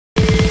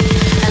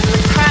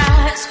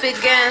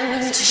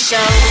began to show.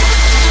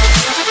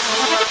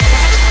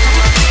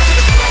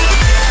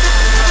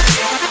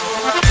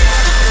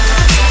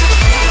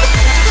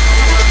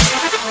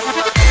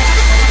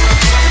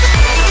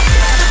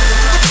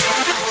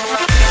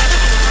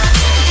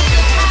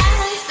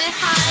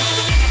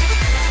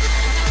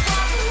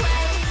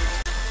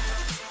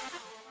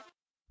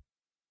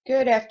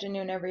 Good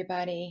afternoon,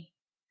 everybody.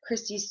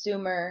 Christy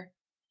Sumer.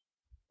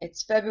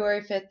 It's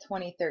February 5th,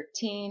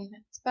 2013.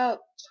 It's about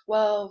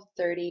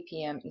 12:30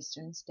 p.m.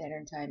 Eastern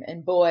Standard Time.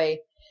 And boy,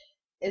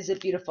 is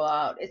it beautiful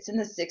out. It's in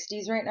the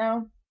 60s right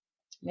now.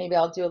 Maybe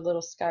I'll do a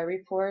little sky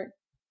report.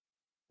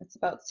 It's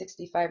about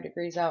 65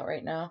 degrees out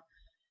right now.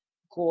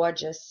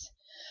 Gorgeous.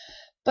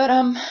 But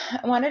I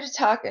wanted to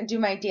talk and do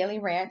my daily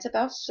rant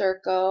about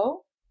Serco,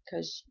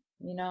 because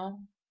you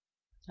know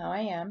how I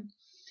am.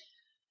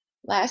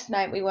 Last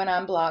night we went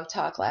on Blog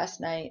Talk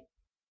last night.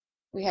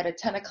 We had a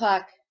 10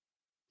 o'clock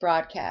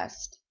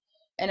broadcast,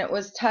 and it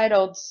was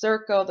titled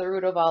Serco, the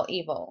Root of All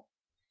Evil.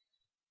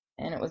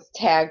 And it was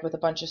tagged with a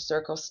bunch of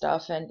Serco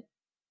stuff. And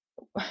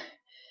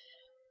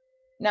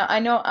now I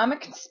know I'm a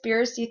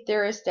conspiracy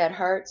theorist at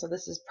heart, so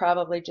this is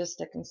probably just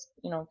a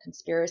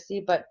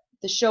conspiracy, but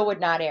the show would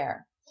not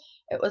air.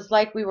 It was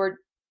like we were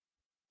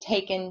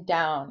taken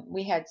down.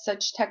 We had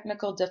such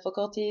technical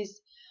difficulties.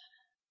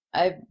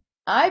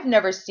 I've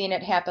never seen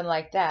it happen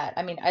like that.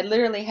 I mean, I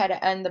literally had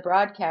to end the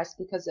broadcast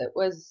because it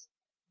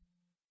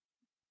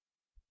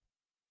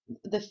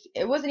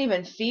wasn't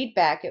even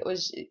feedback. It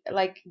was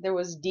like there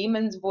was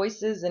demons'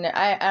 voices, and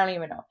I don't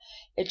even know.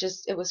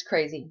 It was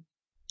crazy.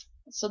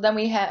 So then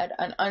we had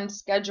an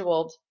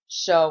unscheduled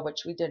show,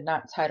 which we did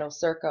not title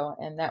Serco,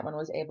 and that one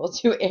was able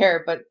to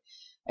air. But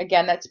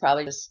again, that's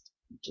probably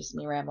just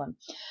me rambling.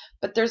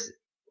 But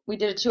we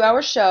did a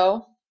 2-hour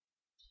show.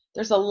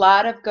 There's a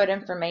lot of good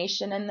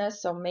information in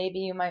this, so maybe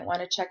you might want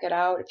to check it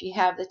out if you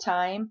have the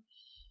time.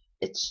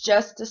 It's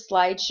just a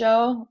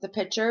slideshow, the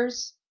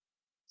pictures,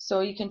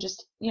 so you can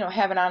just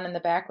have it on in the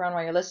background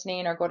while you're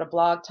listening, or go to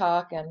Blog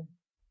Talk and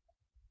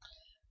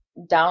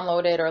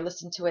download it or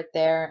listen to it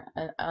there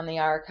on the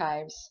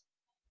archives.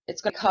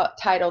 It's going to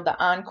be titled The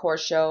Encore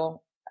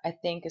Show, I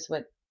think is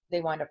what they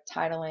wind up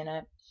titling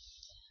it.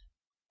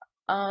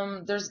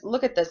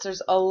 Look at this.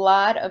 There's a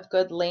lot of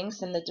good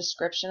links in the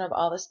description of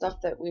all the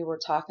stuff that we were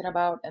talking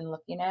about and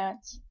looking at.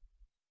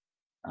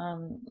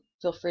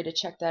 Feel free to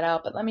check that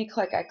out. But let me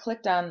click. I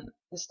clicked on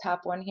this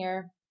top one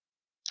here.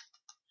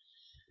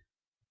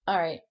 All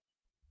right.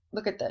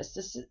 Look at this.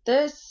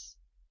 This.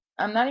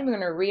 I'm not even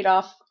going to read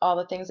off all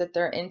the things that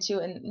they're into.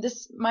 And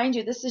this, mind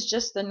you, this is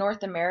just the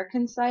North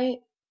American site.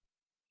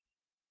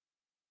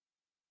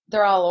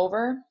 They're all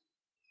over,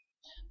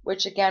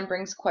 which again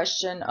brings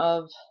question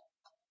of,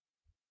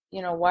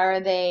 why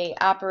are they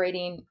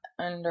operating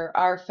under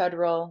our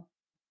federal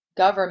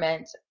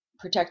government,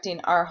 protecting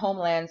our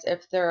homelands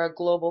if they're a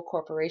global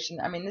corporation?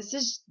 I mean, this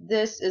is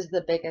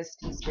the biggest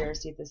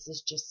conspiracy. This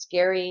is just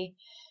scary.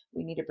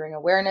 We need to bring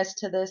awareness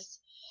to this.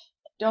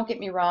 Don't get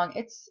me wrong.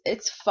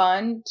 It's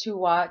fun to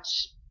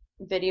watch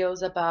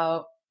videos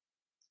about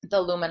the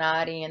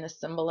Illuminati and the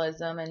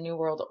symbolism and New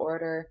World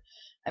Order.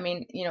 I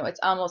mean, it's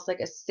almost like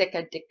a sick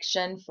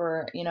addiction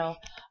for,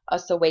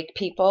 us awake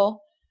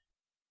people.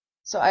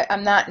 So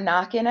I'm not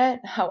knocking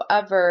it.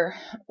 However,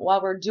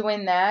 while we're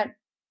doing that,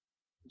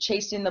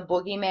 chasing the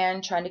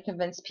boogeyman, trying to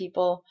convince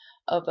people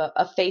of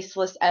a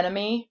faceless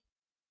enemy,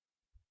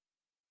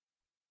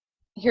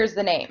 here's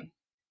the name,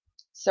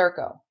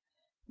 Serco.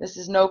 This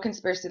is no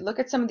conspiracy. Look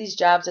at some of these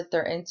jobs that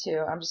they're into.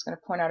 I'm just going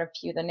to point out a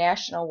few. The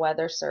National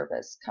Weather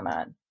Service. Come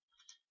on.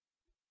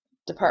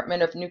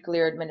 Department of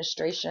Nuclear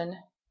Administration.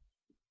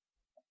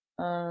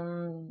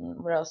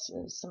 What else?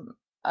 Some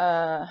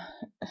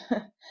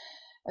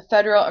a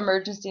Federal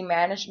Emergency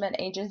Management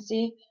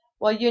Agency.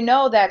 Well,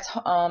 that's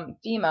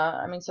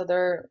FEMA. I mean, so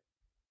they're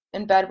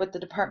in bed with the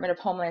Department of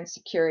Homeland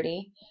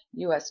Security,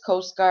 U.S.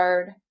 Coast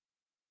Guard,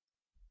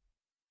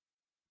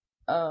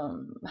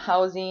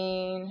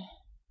 housing.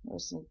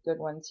 There's some good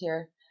ones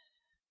here.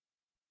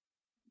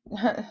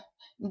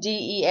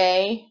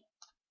 DEA,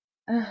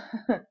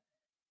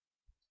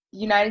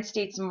 United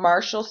States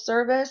Marshal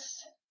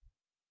Service.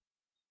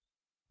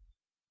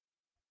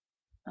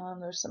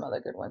 There's some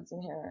other good ones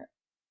in here.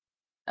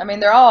 I mean,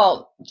 they're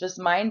all just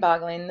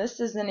mind-boggling. This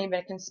isn't even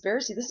a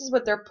conspiracy. This is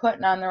what they're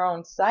putting on their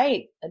own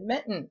site,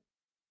 admitting.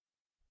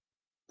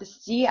 The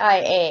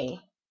CIA,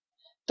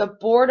 the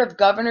Board of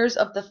Governors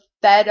of the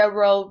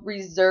Federal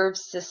Reserve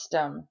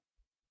System.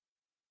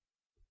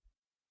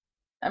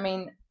 I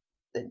mean,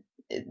 they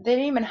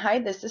didn't even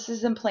hide this. This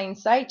is in plain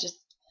sight. Just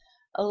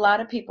a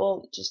lot of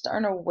people just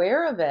aren't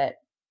aware of it.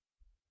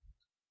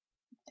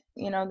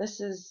 This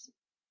is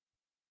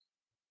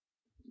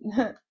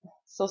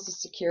Social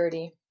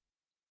Security.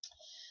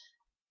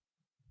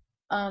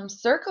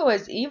 Serco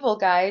is evil,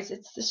 guys.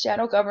 It's the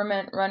shadow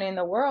government running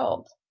the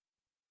world.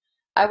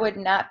 I would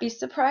not be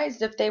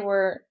surprised if they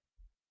were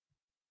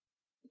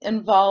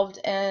involved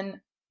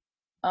in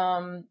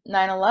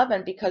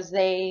 9/11, because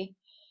they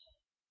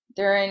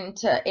they're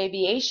into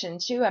aviation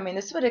too. I mean,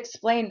 this would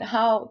explain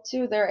how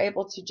too they're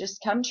able to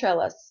just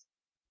chemtrail us,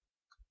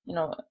 you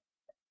know,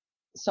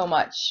 so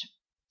much.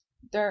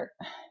 They're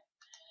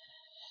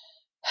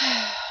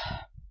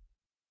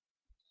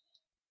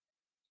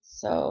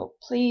so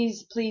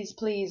please, please,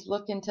 please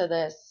look into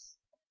this.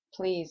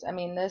 Please. I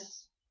mean,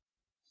 this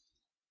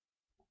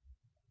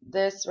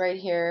right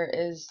here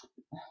is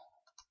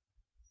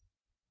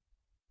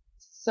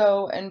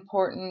so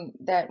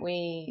important that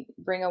we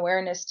bring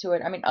awareness to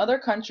it. I mean, other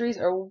countries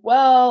are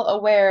well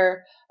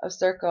aware of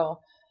Serco.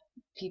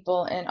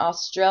 People in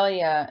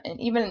Australia and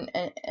even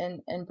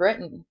in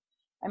Britain.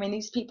 I mean,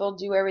 these people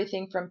do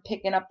everything from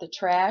picking up the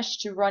trash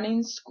to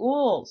running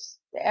schools.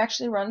 They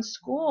actually run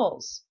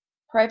schools,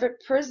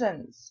 private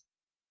prisons.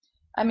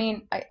 I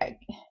mean,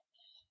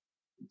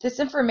 this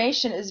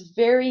information is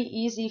very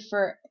easy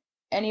for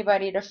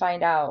anybody to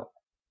find out.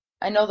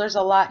 I know there's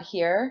a lot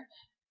here,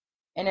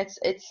 and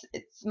it's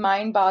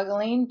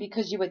mind-boggling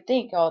because you would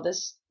think, oh,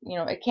 this,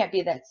 it can't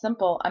be that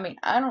simple. I mean,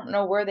 I don't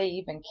know where they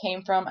even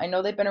came from. I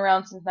know they've been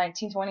around since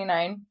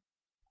 1929,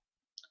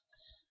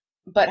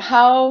 but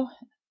how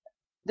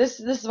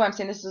this is why I'm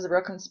saying this is a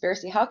real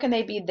conspiracy. How can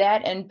they be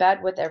that in bed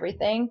with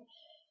everything,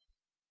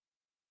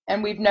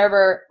 and we've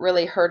never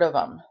really heard of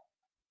them?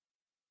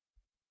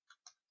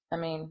 I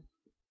mean,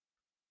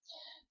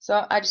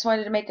 so I just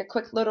wanted to make a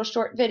quick little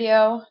short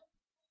video.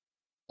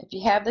 If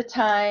you have the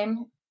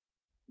time,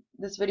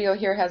 this video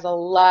here has a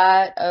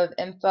lot of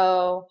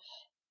info.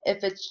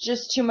 If it's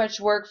just too much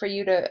work for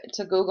you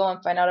to Google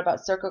and find out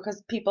about Serco,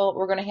 because people,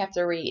 we're going to have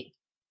to read.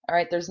 All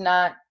right, there's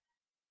not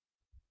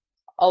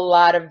a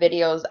lot of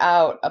videos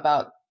out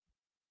about,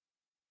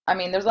 I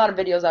mean, there's a lot of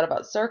videos out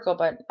about Serco,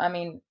 but I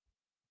mean,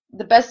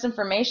 the best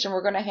information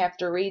we're going to have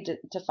to read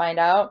to find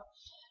out.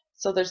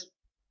 So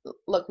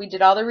look, we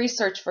did all the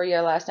research for you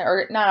last night,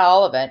 or not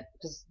all of it,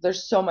 because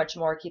there's so much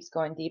more, it keeps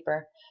going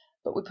deeper.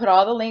 But we put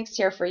all the links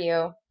here for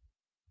you.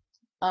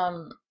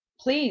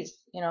 Please,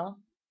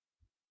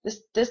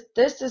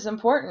 this is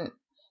important.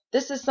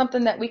 This is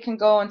something that we can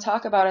go and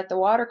talk about at the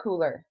water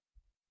cooler,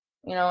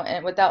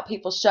 and without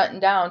people shutting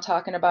down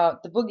talking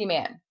about the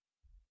boogeyman.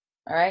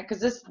 All right,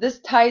 because this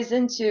ties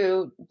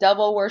into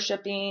devil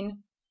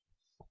worshiping.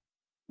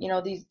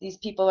 These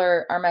people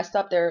are messed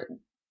up. They're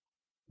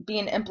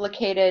being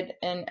implicated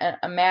in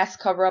a mass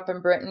cover up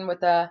in Britain with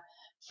the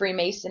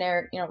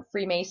Freemasonry,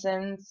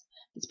 Freemasons.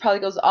 This probably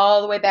goes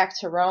all the way back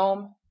to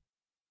Rome.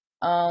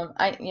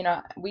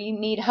 We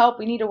need help.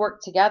 We need to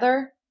work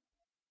together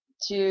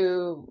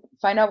to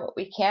find out what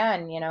we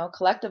can,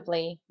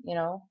 collectively,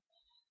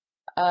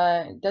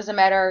 it doesn't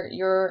matter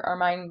your or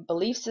mine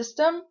belief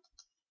system.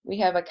 We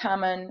have a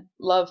common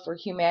love for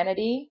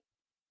humanity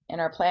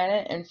and our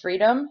planet and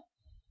freedom,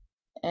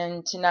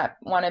 and to not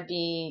want to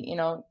be,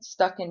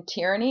 stuck in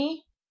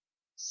tyranny.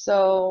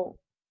 So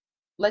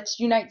let's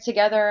unite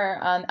together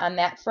on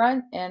that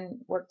front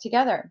and work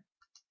together.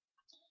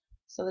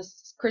 So this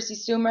is Chrissy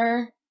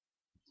Sumer.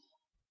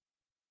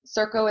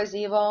 Serco is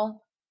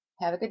evil.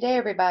 Have a good day,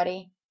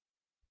 everybody.